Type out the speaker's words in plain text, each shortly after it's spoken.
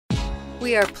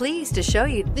We are pleased to show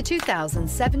you the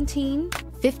 2017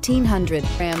 1500.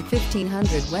 Ram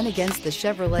 1500 went against the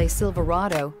Chevrolet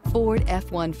Silverado, Ford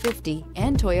F-150,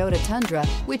 and Toyota Tundra,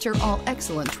 which are all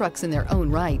excellent trucks in their own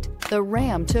right. The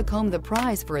Ram took home the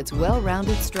prize for its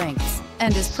well-rounded strengths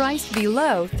and is priced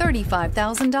below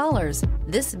 $35,000.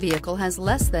 This vehicle has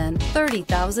less than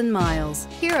 30,000 miles.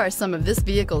 Here are some of this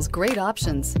vehicle's great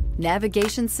options: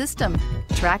 navigation system,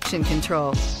 traction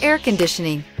control, air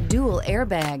conditioning, dual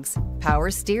airbags,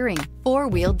 power steering,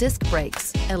 four-wheel disc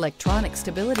brakes, electronic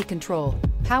stability control,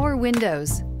 power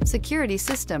windows, security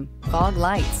system, fog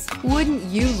lights. Wouldn't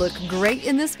you look great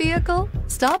in this vehicle?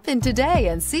 Stop in today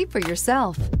and see for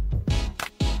yourself.